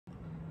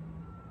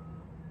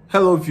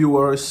Hello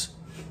viewers,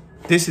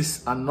 this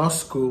is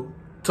Anosco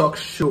Talk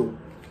Show,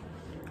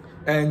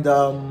 and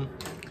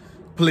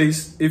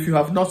please, if you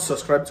have not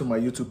subscribed to my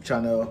YouTube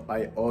channel,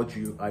 I urge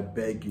you, I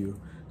beg you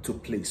to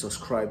please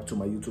subscribe to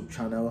my YouTube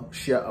channel,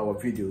 share our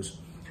videos.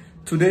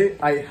 Today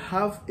I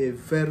have a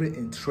very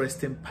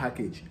interesting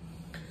package.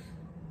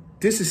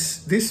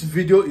 This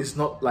video is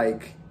not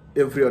like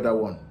every other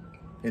one,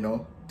 you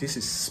know. This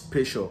is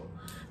special.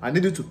 I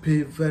need you to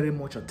pay very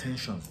much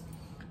attention.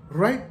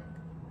 Right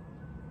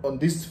on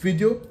this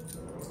video,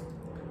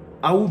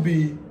 I will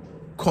be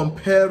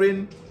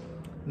comparing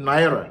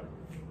naira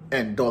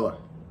and dollar.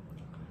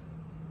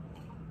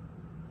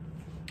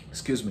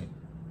 Excuse me.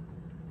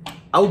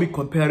 I will be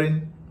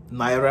comparing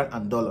naira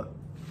and dollar.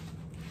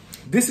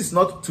 This is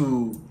not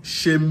to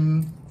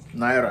shame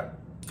naira,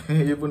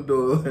 even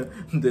though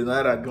the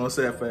naira gonna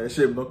say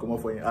shame not come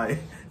up for your eye.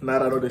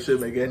 Naira not the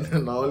shame again.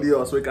 Now only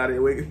us we carry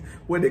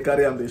when they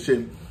carry them the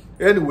shame.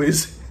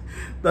 Anyways,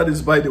 that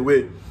is by the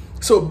way.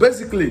 So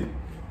basically,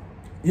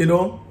 you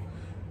know,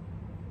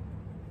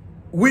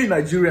 we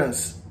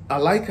Nigerians are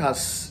like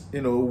us,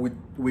 you know,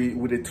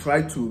 we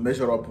try to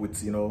measure up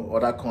with, you know,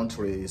 other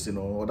countries,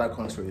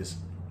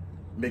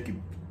 make it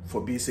for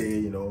be say,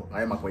 you know,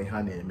 I am a me,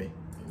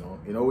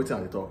 you know what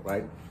I talk,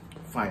 right?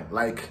 Fine.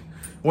 Like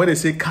when they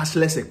say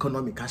cashless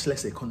economy,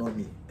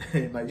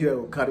 Nigeria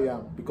will carry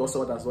on because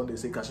others when they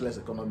say cashless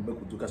economy, we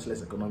could do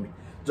cashless economy.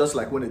 Just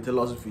like when they tell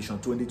us vision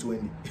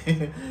 2020,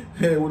 we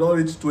don't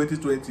reach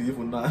 2020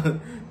 even now.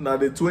 Now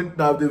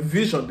the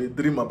vision they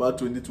dream about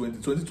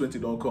 2020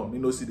 don't come. You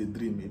know, see the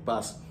dream it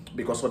pass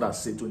because others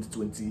say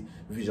 2020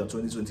 vision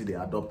 2020 they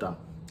adopt them.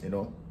 You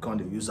know, can't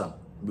they use them?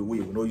 But we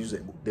don't use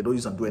it. They don't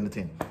use them do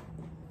anything.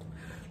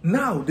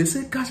 Now they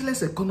say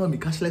cashless economy,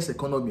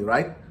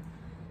 right?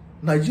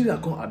 Nigeria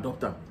can't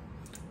adopt them.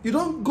 You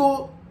don't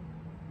go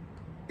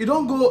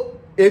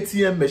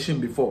ATM machine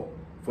before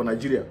for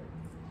Nigeria.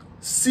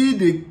 See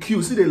the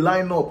queue, see the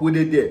line up where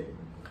they there.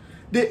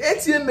 The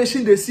ATM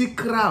machine, they see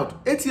crowd.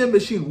 ATM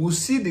machine will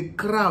see the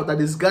crowd that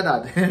is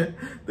gathered.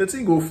 The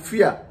thing go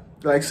fear.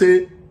 Like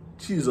say,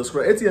 Jesus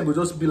Christ. ATM will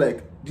just be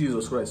like,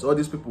 Jesus Christ. All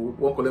these people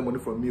won't collect money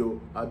from me. Oh,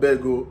 I better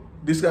go.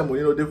 This kind of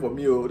money no dey for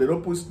me. Oh, they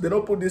don't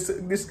put this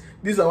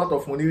amount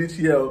of money reach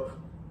here. Oh.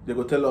 They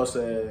go tell us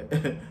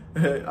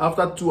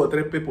after 2 or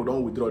 3 people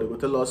don't withdraw, they go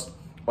tell us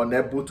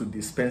unable to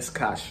dispense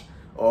cash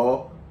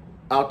or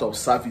out of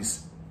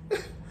service.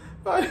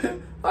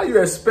 How you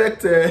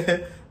expect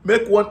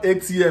make one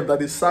ATM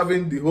that is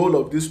serving the whole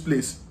of this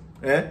place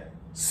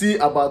see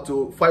about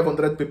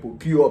 500 people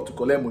queue up to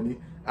collect money,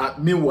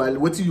 and meanwhile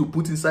what you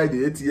put inside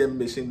the ATM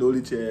machine don't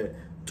reach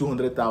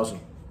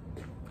 200,000.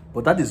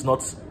 But that is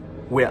not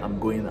where I'm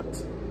going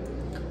at.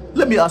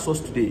 Let me ask us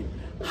today,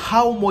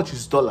 how much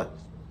is dollar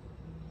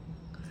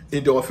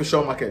in the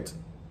official market?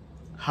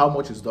 How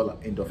much is dollar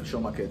in the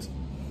official market?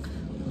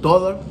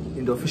 Dollar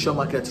in the official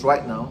market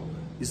right now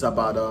is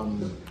about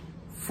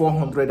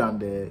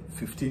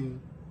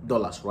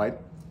 $415, right?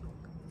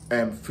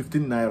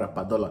 15 naira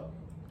per dollar.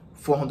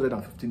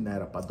 415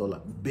 naira per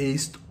dollar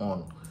based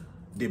on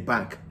the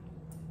bank.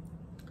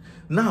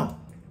 Now,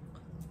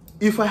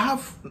 if I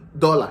have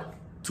dollar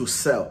to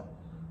sell,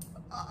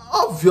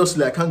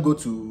 obviously I can't go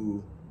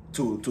to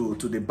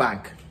the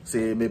bank,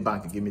 say, my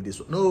bank give me this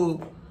one.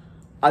 No,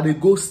 I they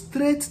go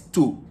straight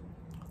to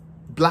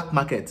black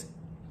market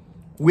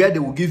where they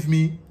will give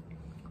me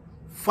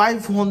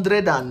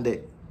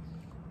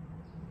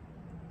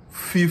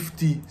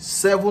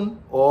 557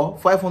 or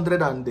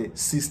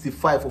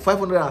 565 or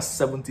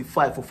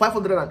 575 or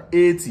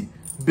 580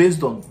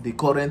 based on the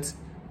current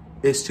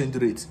exchange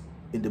rate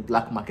in the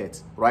black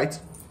market, right?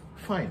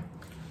 Fine.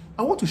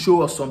 I want to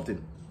show us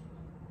something.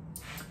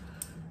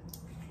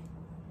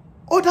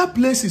 Other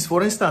places,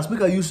 for instance, we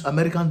can use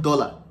American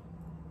dollar,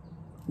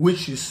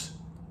 which is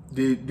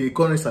the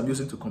currency I'm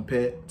using to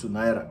compare to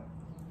naira.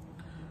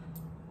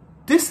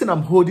 This thing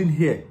I'm holding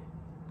here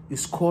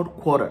is called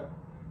quarter.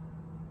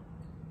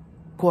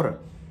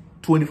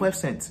 25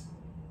 cents.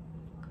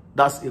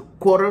 That's a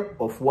quarter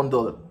of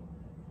 $1.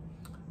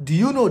 Do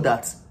you know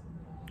that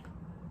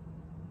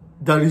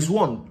there is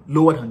one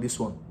lower than this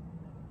one?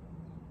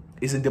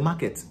 It's in the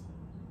market.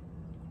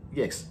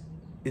 Yes.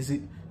 Is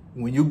it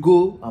when you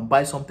go and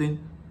buy something,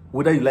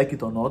 whether you like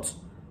it or not,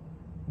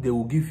 they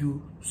will give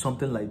you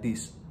something like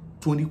this,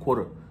 20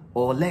 quarter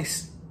or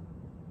less.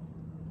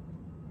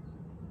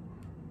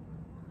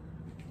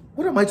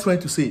 What am I trying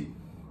to say?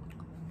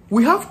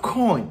 We have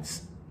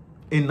coins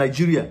in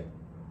Nigeria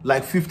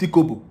like 50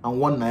 kobo and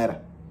 1 naira.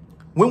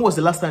 When was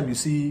the last time you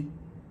see?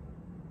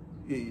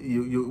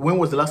 When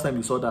was the last time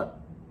you saw that?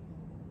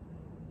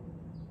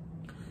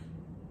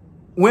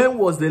 When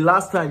was the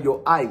last time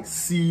your eye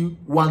see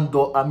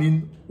 $1? I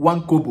mean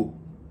 1 kobo,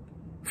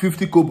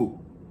 50 kobo.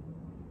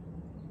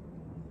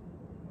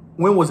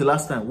 When was the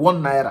last time?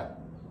 1 naira,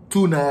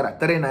 2 naira,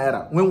 3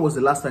 naira. When was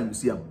the last time you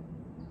see them?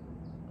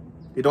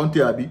 You don't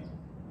tell me.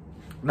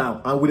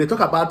 Now, and when they talk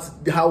about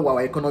how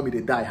our economy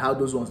they die, how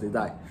those ones they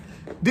die.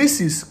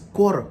 This is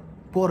quarter,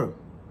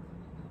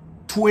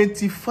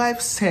 25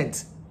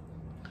 cents.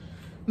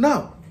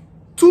 Now,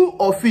 2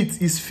 of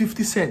it is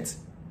 50 cents.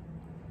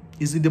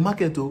 Is in the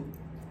market, oh.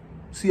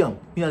 See, here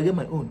I get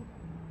my own.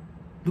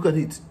 Look at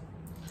it.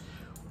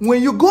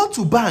 When you go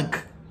to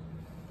bank,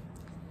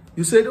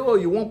 you said, oh,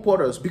 you want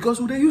porters, because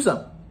they use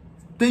them.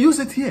 They use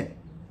it here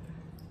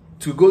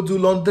to go do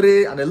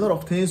laundry and a lot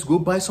of things, go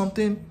buy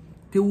something.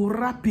 They will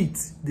wrap it.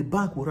 The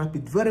bank will wrap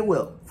it very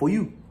well for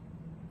you.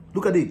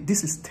 Look at it.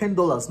 This is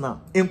 $10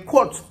 now. In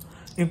quarter,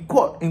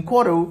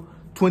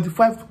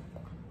 25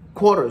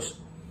 quarters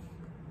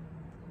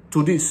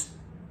to this.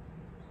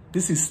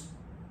 This is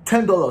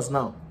 $10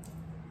 now.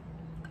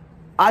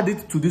 Add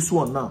it to this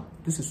one now.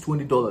 This is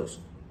 $20.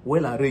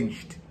 Well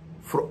arranged.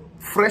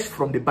 Fresh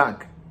from the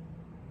bank.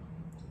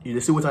 You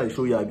see what I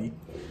show you, Abi?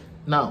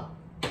 Now,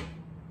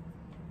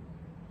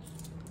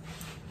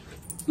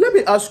 let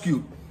me ask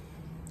you,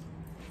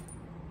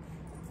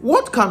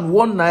 what can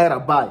 1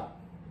 naira buy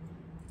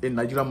in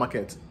Nigerian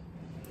market?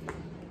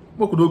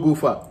 What could we go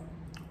for?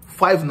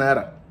 5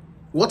 naira.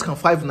 What can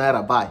 5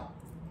 naira buy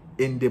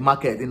in the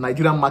market, in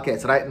Nigerian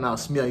market right now?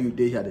 Smear you,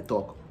 they hear the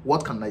talk.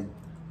 What can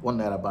 1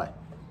 naira buy?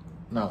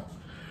 Now,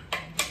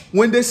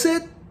 when they say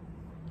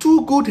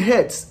 2 good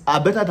heads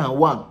are better than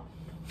 1,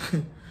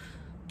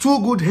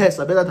 2 good heads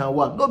are better than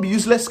 1. Don't be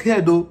useless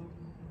head though.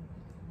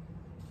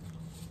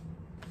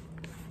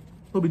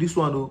 Don't be this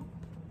one though.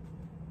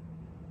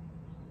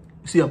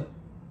 You see,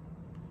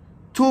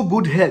 2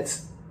 good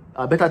heads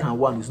are better than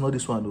 1. It's not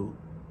this one though.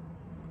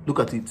 Look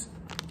at it.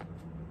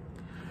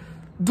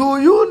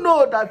 Do you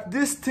know that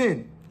this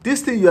thing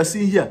you are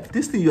seeing here,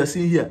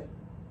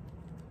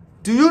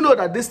 do you know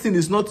that this thing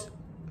is not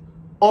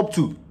up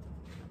to?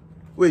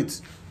 Wait,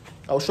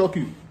 I'll shock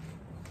you.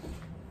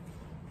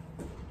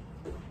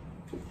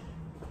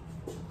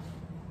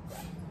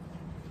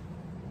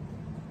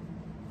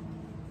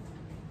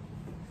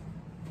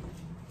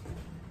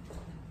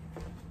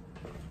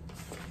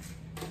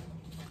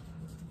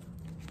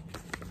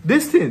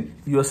 This thing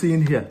you are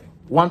seeing here,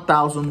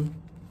 1,000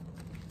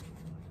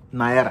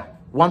 naira.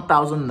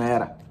 1,000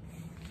 naira.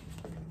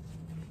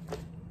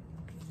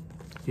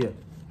 Here,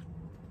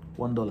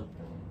 $1.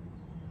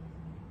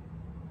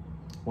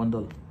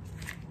 $1.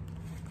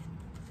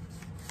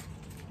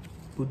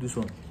 Put this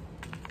one.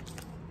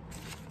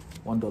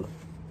 $1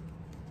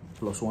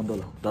 plus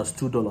 $1. That's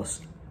 $2.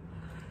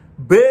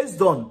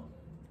 Based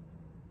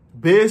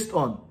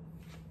on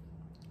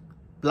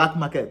black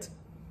market,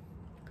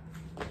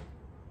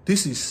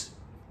 this is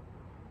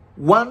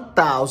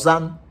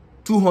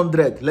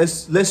 1,200.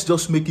 Let's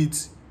just make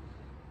it.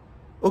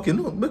 Okay,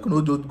 no, make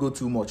no don't go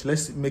too much.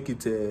 Let's make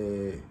it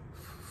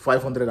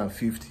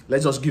 550.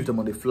 Let's just give them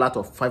on the flat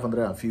of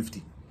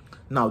 550.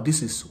 Now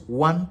this is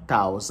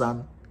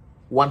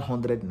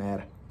 1,100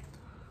 naira.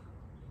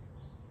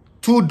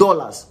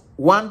 $2,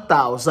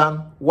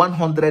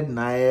 1,100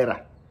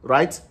 naira,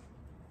 right?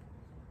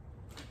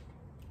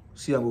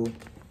 See,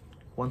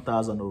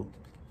 1,000.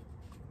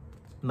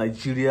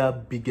 Nigeria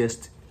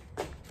biggest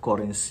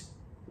currency,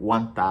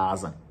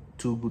 1,000.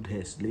 2 good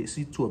heads. Let's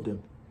see 2 of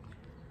them.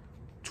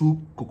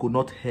 2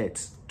 coconut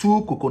heads.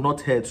 2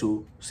 coconut heads.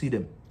 So see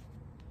them.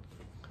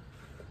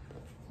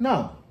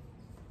 Now,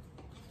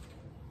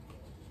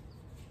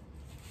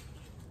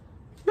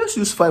 let's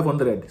use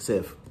 500.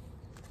 Save.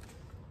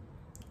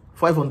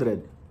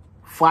 500.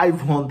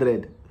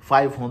 500.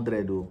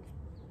 500. Oh.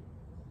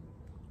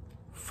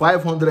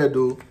 500.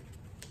 Oh.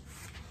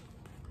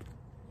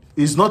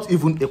 Is not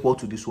even equal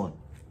to this one.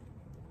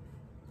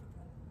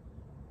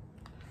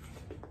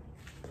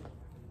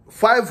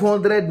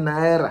 500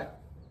 naira.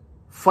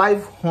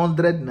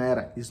 500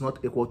 naira is not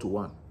equal to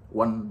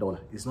 $1.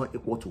 It's not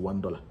equal to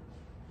 $1.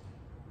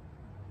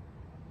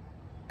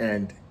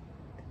 And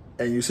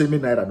you say me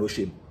naira no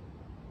shame.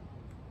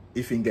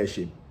 If you get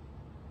shame.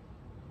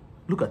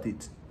 Look at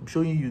it. I'm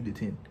showing you the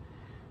thing.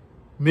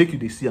 Make you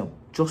the see them.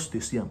 Just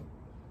the see them.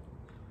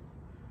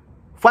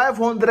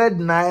 500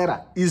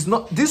 naira is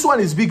not, this one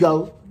is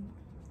bigger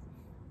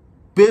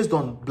based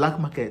on black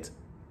market.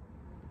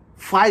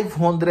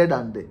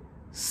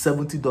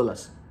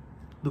 $570.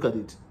 Look at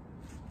it.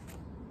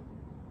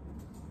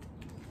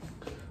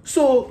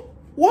 So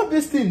what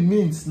this thing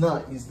means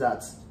now is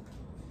that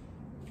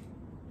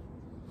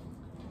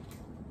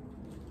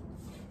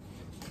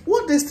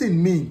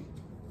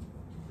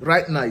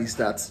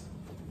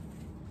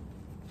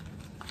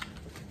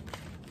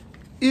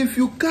if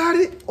you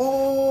carry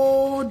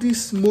all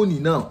this money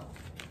now,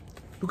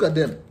 look at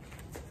them.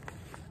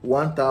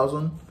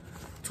 1,000,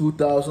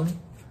 2,000,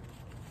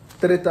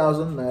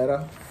 3,000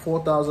 naira,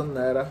 4,000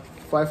 naira,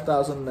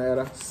 5,000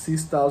 naira,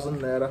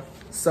 6,000 naira,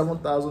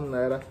 7,000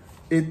 naira,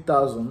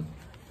 8,000,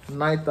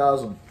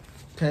 9,000,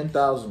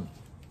 10,000,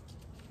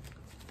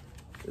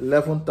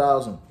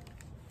 11,000,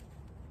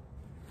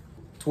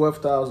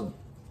 12,000,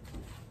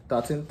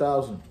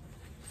 13,000,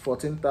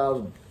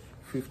 14,000,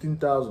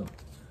 15,000,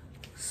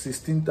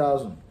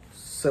 16,000,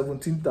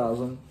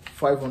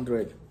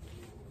 17,500,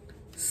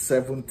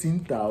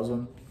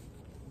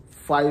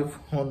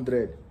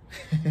 17,500.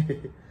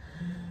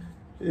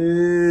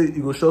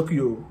 It will shock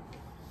you.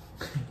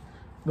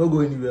 Not go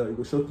anywhere. It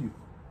will shock you.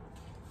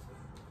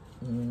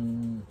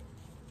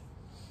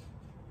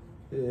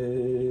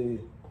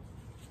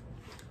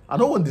 I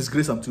don't want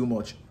disgrace am too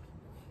much.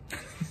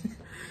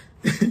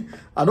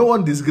 I don't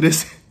want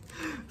disgrace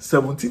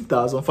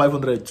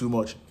 17,500 too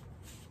much.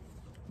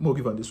 More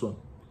give on this one.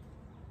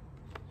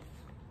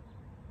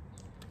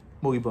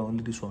 More give on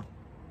only this one.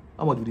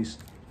 How much is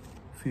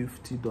this?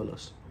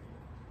 $50.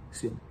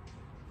 See him.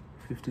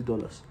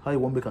 $50. How you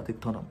want make I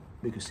take turn am?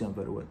 Make you see him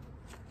very well.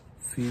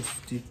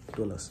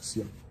 $50.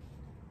 See him.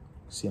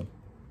 See him.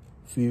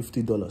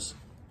 $50.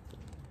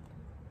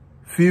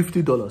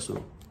 $50.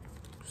 So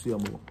see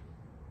him.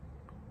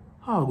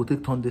 How I go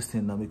take turn this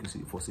thing now? Make you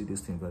see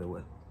this thing very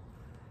well.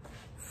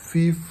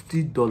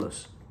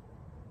 $50.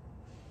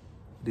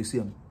 They see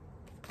him.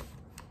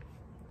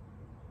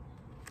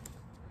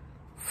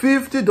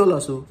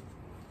 $50. So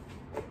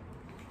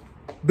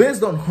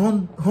based on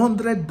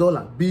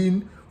 $100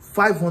 being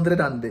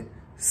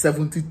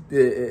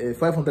 570,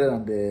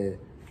 500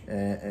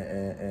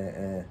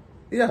 and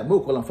yeah, we'll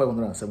call them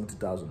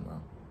 570,000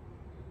 now.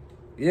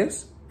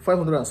 Yes,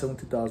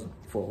 570,000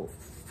 for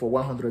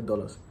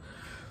 $100.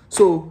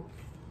 So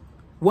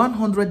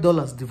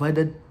 $100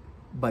 divided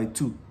by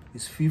 2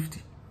 is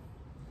 50.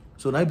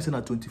 So now you're saying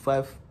at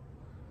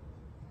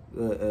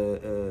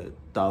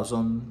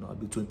 25,000, I'll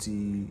be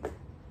 20.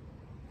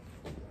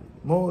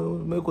 More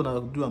make gonna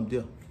do them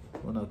there.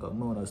 Wanna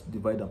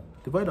divide them.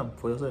 Divide them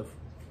for yourself.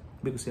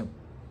 Make it same.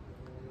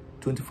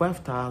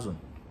 25,000.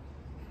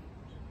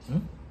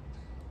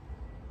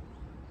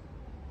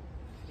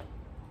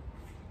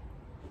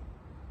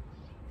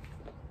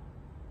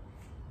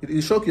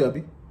 It shock you,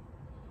 Abi?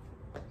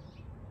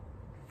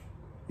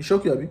 It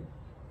shock you, Abi?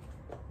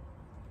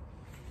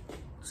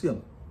 See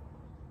him.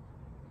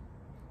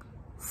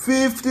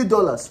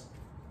 $50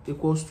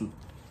 equals to.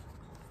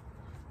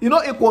 You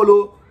know,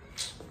 equal.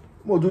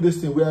 More do this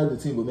thing where the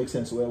thing will make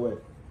sense. Where?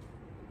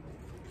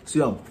 See,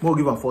 more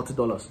give them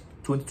 $40.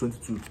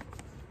 2022.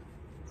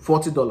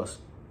 $40.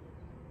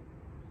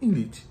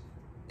 Indeed,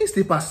 it's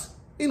the pass.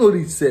 You know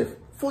itself.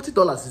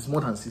 $40 is more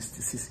than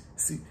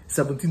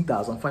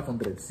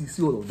 17,500.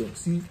 See all of them.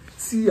 See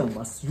them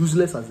as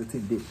useless as the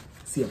thing they.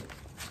 See them.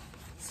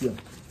 See them.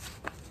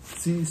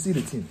 See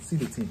the thing. See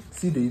the thing.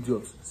 See the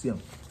idiots. See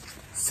them.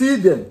 See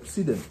them.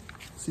 See them.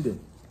 See them.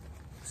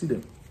 See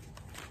them.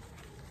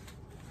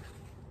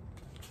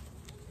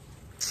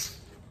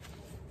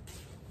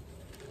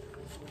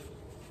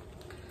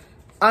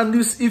 And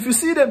if you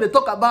see them, they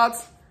talk about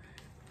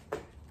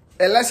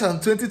election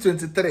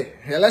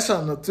 2023,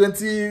 election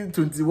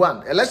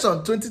 2021,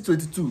 election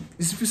 2022.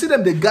 If you see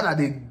them, they gather,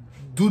 they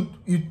do.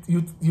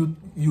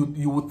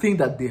 You would think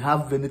that they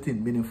have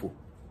anything meaningful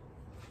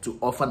to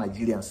offer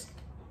Nigerians.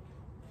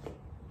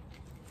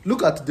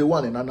 Look at the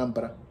one in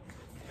Anambra.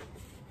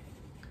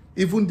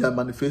 Even their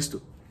manifesto.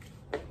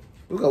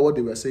 Look at what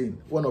they were saying.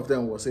 One of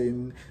them was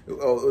saying,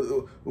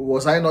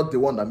 "Was I not the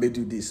one that made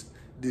you this?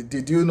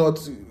 Did you not?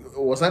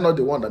 Was I not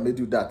the one that made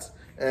you that?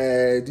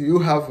 Do you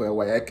have a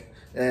WAEC?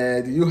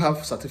 Do you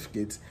have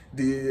certificate?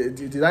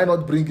 Did I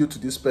not bring you to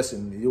this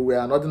person? You were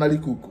an ordinary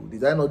cuckoo.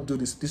 Did I not do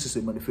this? This is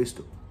a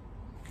manifesto."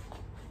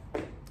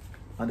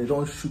 And they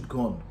don't shoot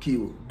gun,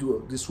 kill,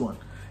 do this one.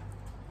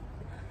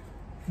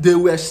 They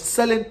were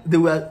selling, they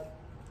were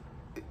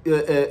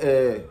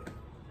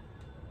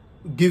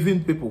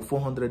giving people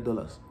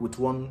 $400 with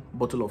one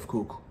bottle of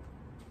Coke,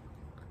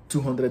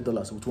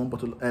 $200 with one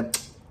bottle,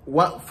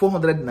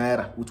 400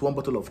 naira with one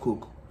bottle of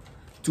Coke,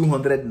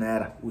 200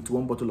 naira with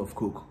one bottle of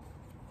Coke.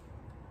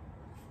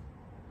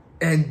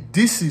 And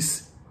this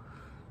is,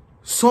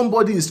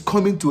 somebody is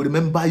coming to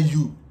remember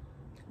you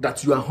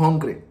that you are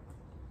hungry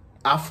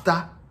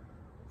after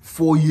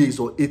 4 years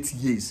or 8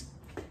 years.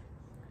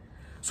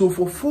 So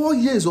for 4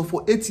 years or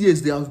for 8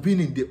 years, they have been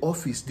in the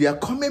office. They are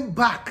coming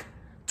back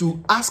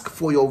to ask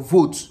for your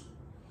vote.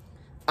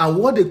 And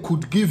what they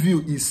could give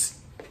you is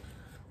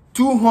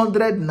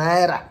 200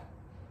 naira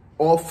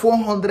or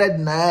 400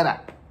 naira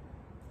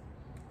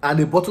and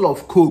a bottle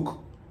of Coke.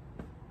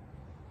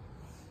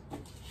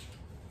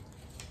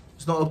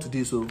 It's not up to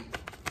this.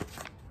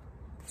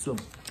 So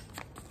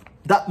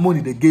that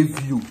money they gave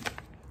you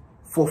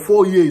for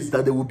 4 years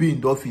that they will be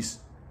in the office,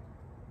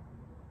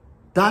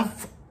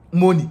 that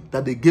money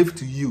that they gave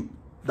to you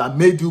that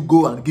made you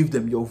go and give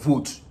them your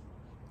vote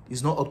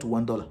is not up to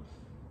 $1.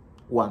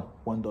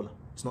 $1.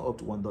 It's not up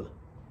to $1.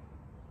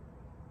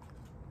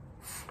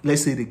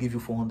 Let's say they give you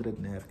 400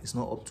 naira. It's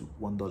not up to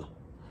 $1.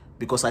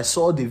 Because I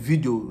saw the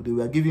video, they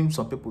were giving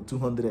some people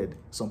 200,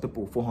 some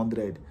people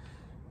 400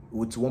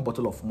 with one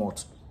bottle of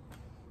malt.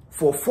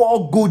 For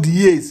 4 good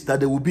years that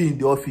they will be in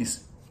the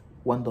office,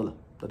 $1.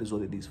 That is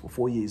what it is, for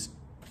 4 years.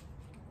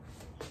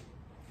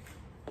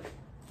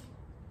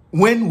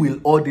 When will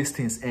all these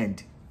things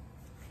end?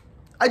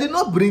 I did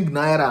not bring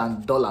naira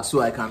and dollar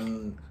so I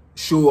can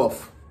show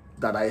off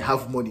that I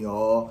have money,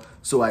 or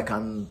so I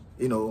can,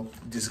 you know,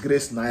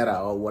 disgrace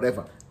naira or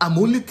whatever. I'm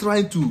only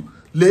trying to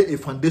lay a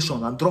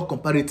foundation and draw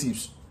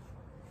comparatives.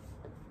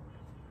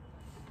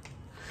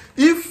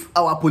 If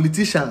our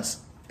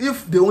politicians,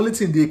 if the only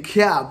thing they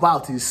care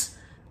about is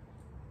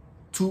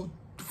 2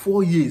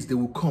 4 years, they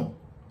will come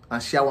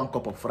and share 1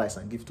 cup of rice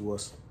and give to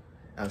us.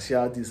 and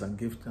share this and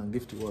give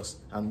to us,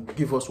 and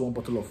give us one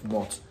bottle of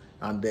malt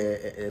and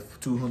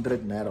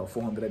 200 naira or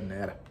 400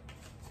 naira.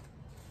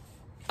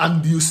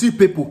 And you see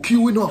people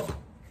queuing up.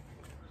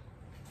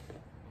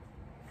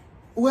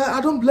 Well,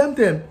 I don't blame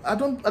them. I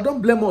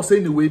don't blame us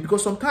anyway,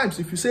 because sometimes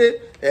if you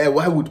say,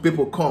 why would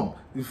people come?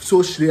 If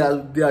so they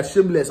are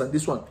shameless and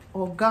this one.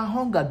 Oh, God,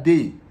 hunger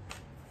day.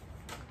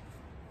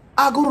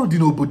 I go to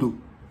Dinobodo.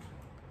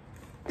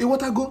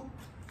 What I go?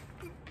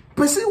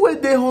 Person when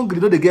they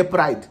hungry, they get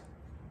pride.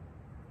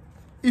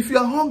 If you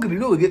are hungry,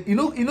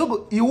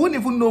 you won't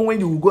even know when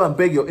you will go and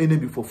beg your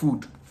enemy for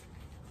food.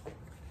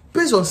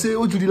 Based on say,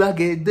 oh, Judy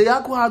Lage, they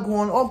are going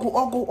on,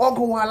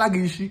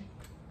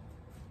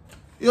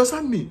 you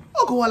understand me?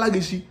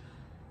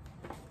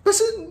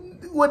 Person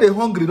when they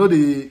hungry,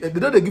 they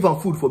don't give them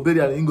food for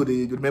burial, and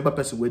they remember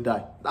person will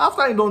die.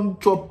 After you don't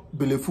chop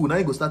belly food, now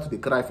you go start to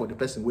cry for the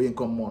person where you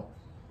come on.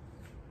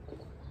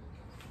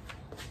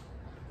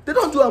 They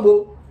don't do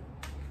abo.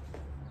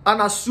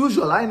 And as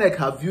usual, INEC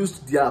have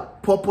used their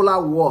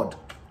popular word,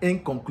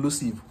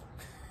 inconclusive.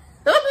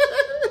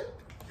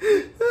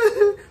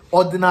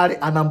 Ordinary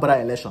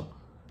Anambra election.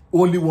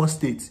 Only one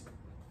state.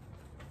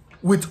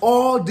 With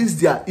all this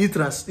their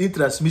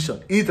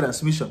e-transmission.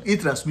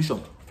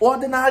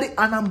 Ordinary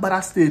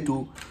Anambra state,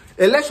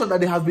 election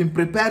that they have been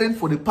preparing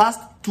for the past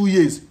 2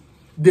 years.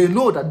 They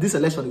know that this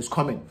election is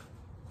coming.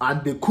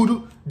 And they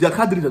could, their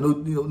cadre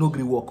no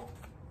agree work.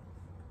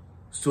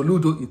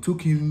 Soludo, it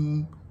took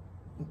him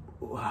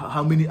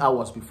how many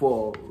hours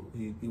before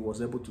he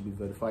was able to be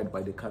verified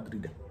by the cadre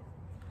there.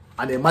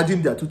 And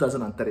imagine their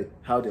 2003,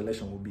 how the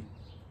election will be.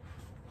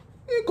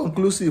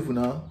 Inconclusive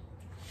now.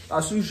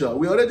 As usual,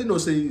 we already know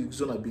say it's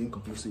gonna be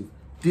inconclusive.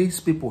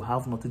 These people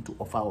have nothing to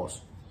offer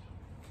us.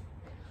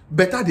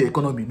 Better the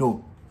economy,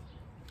 no.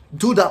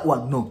 Do that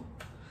one, no.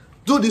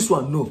 Do this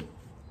one, no.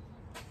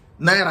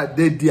 Naira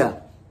dead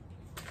there.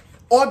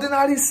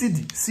 Ordinary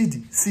CD.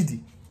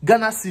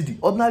 Ghana CD.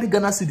 Ordinary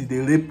Ghana CD, they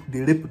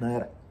rape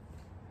Naira.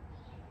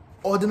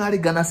 Ordinary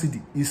Ghana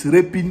CD is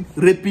raping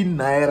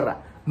Naira.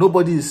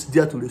 Nobody is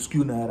there to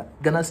rescue Naira.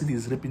 Ghana CD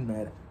is raping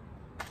Naira.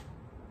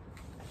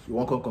 You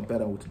won't compare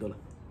them with dollar.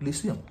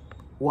 Lithium,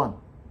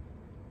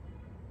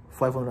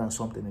 500 and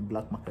something in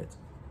black market,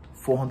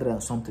 400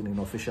 and something in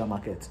official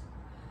market,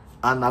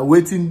 and are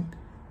waiting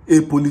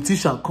a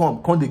politician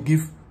come they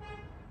give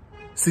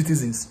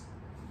citizens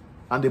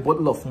and a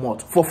bottle of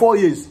malt for 4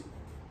 years.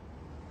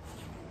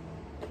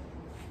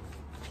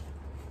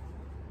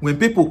 When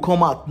people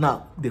come out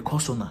now, they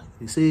caution her.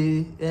 They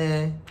say,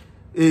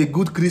 a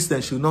good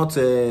Christian should not,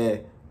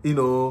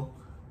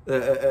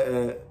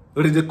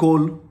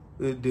 ridicule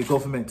the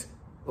government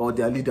or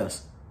their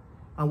leaders.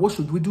 And what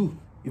should we do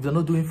if they're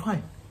not doing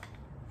fine?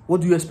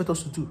 What do you expect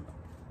us to do?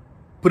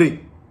 Pray.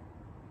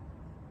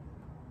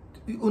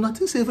 Una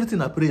think say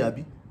everything I pray,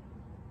 Abi.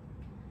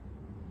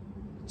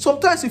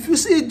 Sometimes if you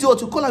see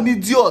idiot, you call him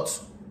idiot.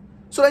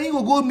 So then he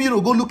will go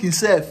mirror, go look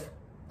himself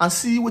and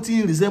see what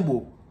he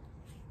resemble.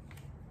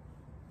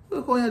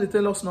 Look how they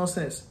tell us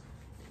nonsense.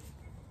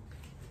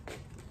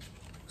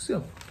 See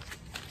him.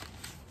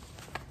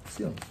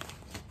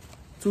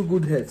 Two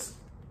good heads.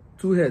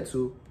 2 heads,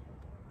 so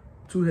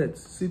 2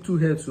 heads. See 2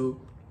 heads, so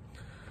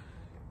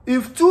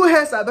if 2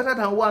 heads are better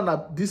than one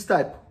at this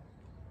type,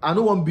 I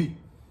know one B.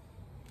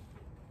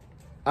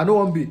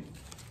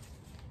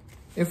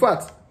 In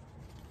fact,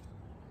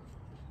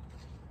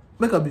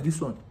 make up be this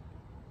one.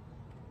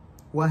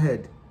 One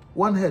head,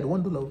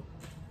 $1.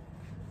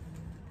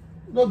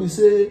 Not be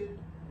say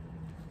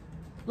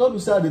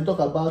they talk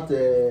about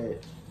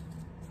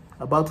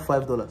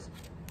 $5.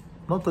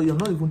 I'm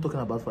not even talking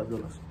about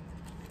 $5.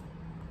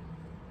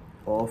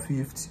 Or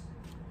 50.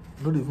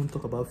 Not even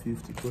talk about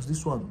 50, because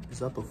this one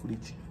is out of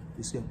reach.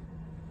 The same.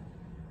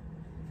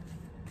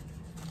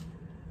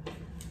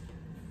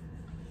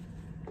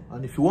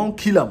 And if you want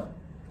to kill him,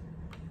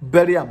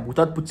 bury him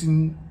without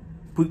putting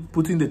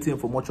the thing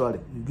for mortuary,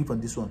 you give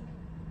him this one.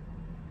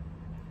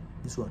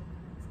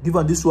 Give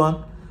him this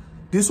one.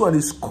 This one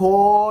is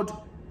called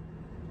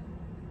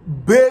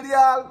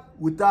burial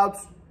without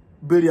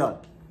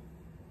burial.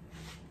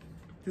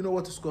 You know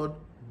what it's called?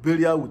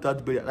 Burial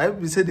without burial. I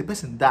will say the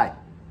person die.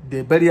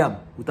 They bury him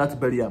without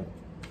bury him.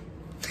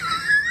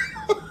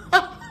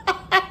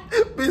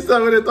 Please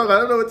tell me they talk. I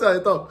don't know what I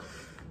talk.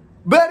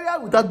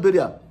 Burial without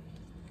burial.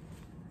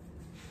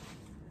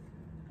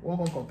 One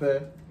can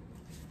compare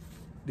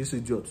this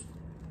idiot,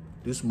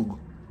 this mugu,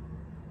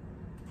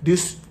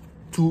 these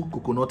 2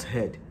 coconut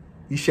head,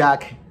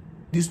 Ishak,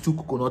 these 2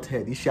 coconut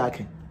head,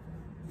 Ishak,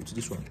 it's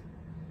this one.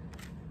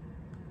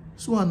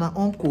 This one na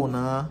uncle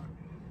na.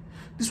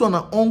 This one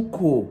na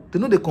uncle. They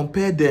know they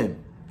compare them.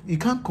 You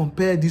can't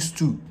compare these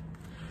 2.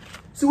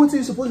 See what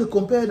you're supposed to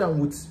compare them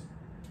with.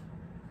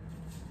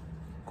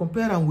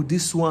 Compare them with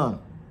this one.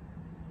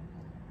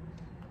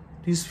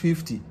 This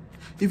 50.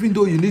 Even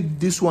though you need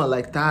this one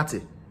like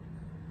 30.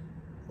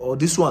 Or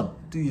this one.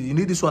 You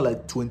need this one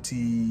like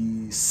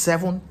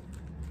 27.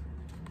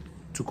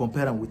 To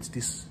compare them with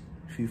this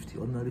 50.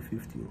 Ordinary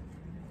 50.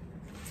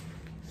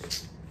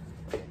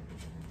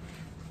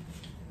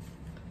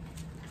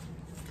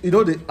 you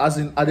know, as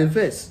in at the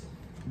verse,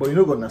 but you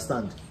don't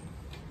understand.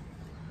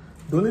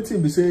 The only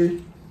thing we say,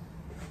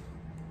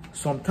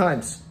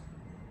 sometimes,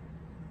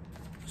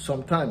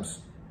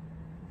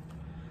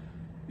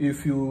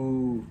 if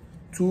you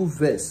two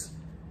verse,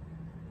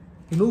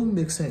 it don't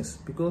make sense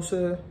because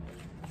it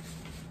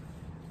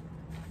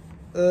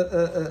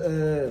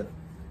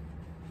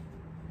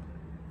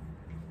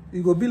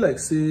go be like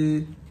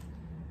say,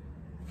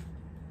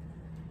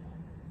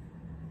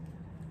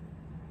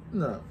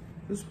 nah,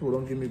 these people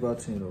don't give me bad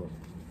thing, you know.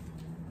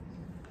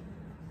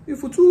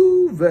 If we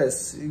two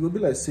verse, it will be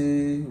like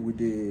say we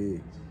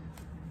dey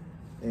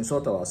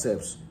insult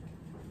ourselves.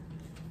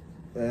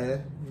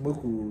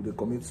 Make they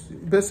commit.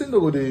 Person no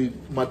go dey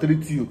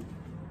maltreat you.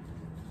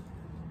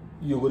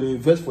 You go dey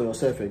verse for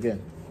yourself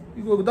again.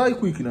 You go die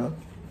quick now.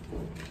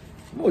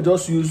 No,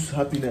 just use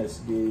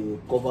happiness. They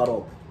cover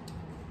up.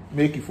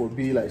 Make it for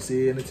be like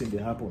say anything dey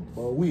happen.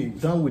 But we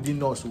down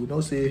within us, we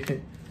don't say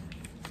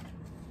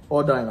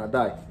all die and I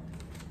die.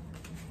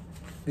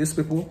 These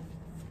people,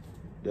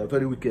 they are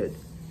very wicked.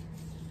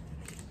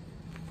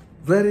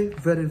 Very,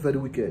 very, very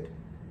wicked.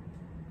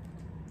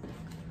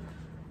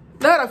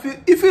 Now,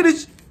 if you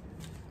reach,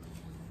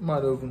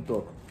 man, don't even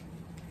talk.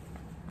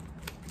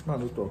 Man,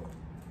 don't talk.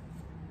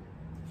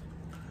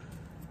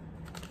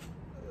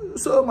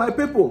 So, my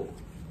people,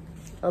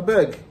 I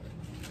beg.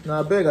 Now,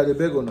 I beg, I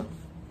beg on.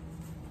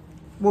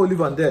 More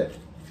live on there.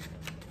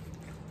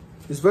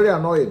 It's very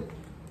annoying.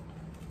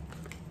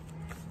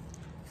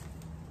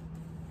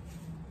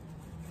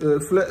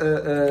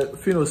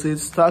 Fino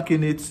says, stuck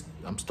in it.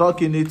 I'm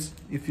stuck in it.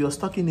 If you're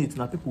stuck in it,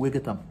 now people will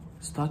get them.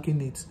 Stuck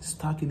in it,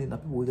 now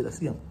people will get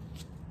them.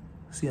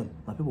 See them.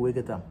 Now people will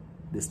get them.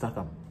 They stack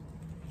them.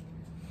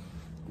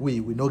 We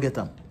no get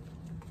them.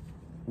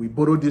 We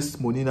borrow this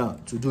money now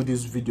to do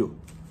this video.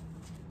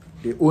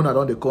 The owner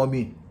don't they call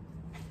me.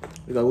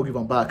 We gotta go give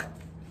them back.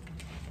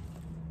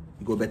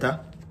 You go better.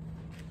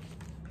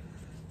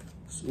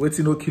 So,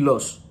 waiting no kill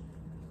us.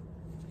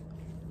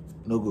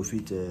 No go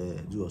fit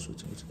do us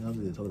with it. How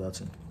do they talk that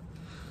thing?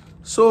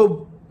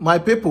 So my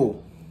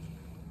people,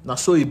 now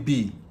so it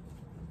be.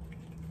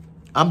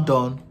 I'm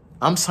done.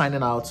 I'm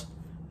signing out.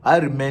 I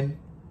remain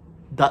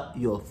that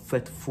your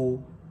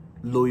faithful,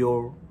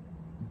 loyal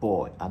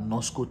boy at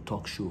Nosco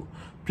Talk Show.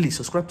 Please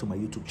subscribe to my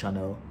YouTube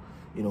channel.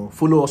 You know,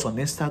 follow us on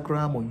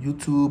Instagram, on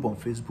YouTube, on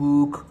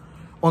Facebook,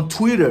 on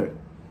Twitter.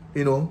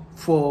 You know,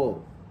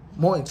 for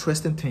more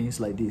interesting things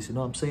like this. You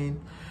know what I'm saying?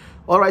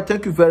 All right.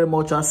 Thank you very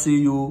much. I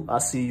see you.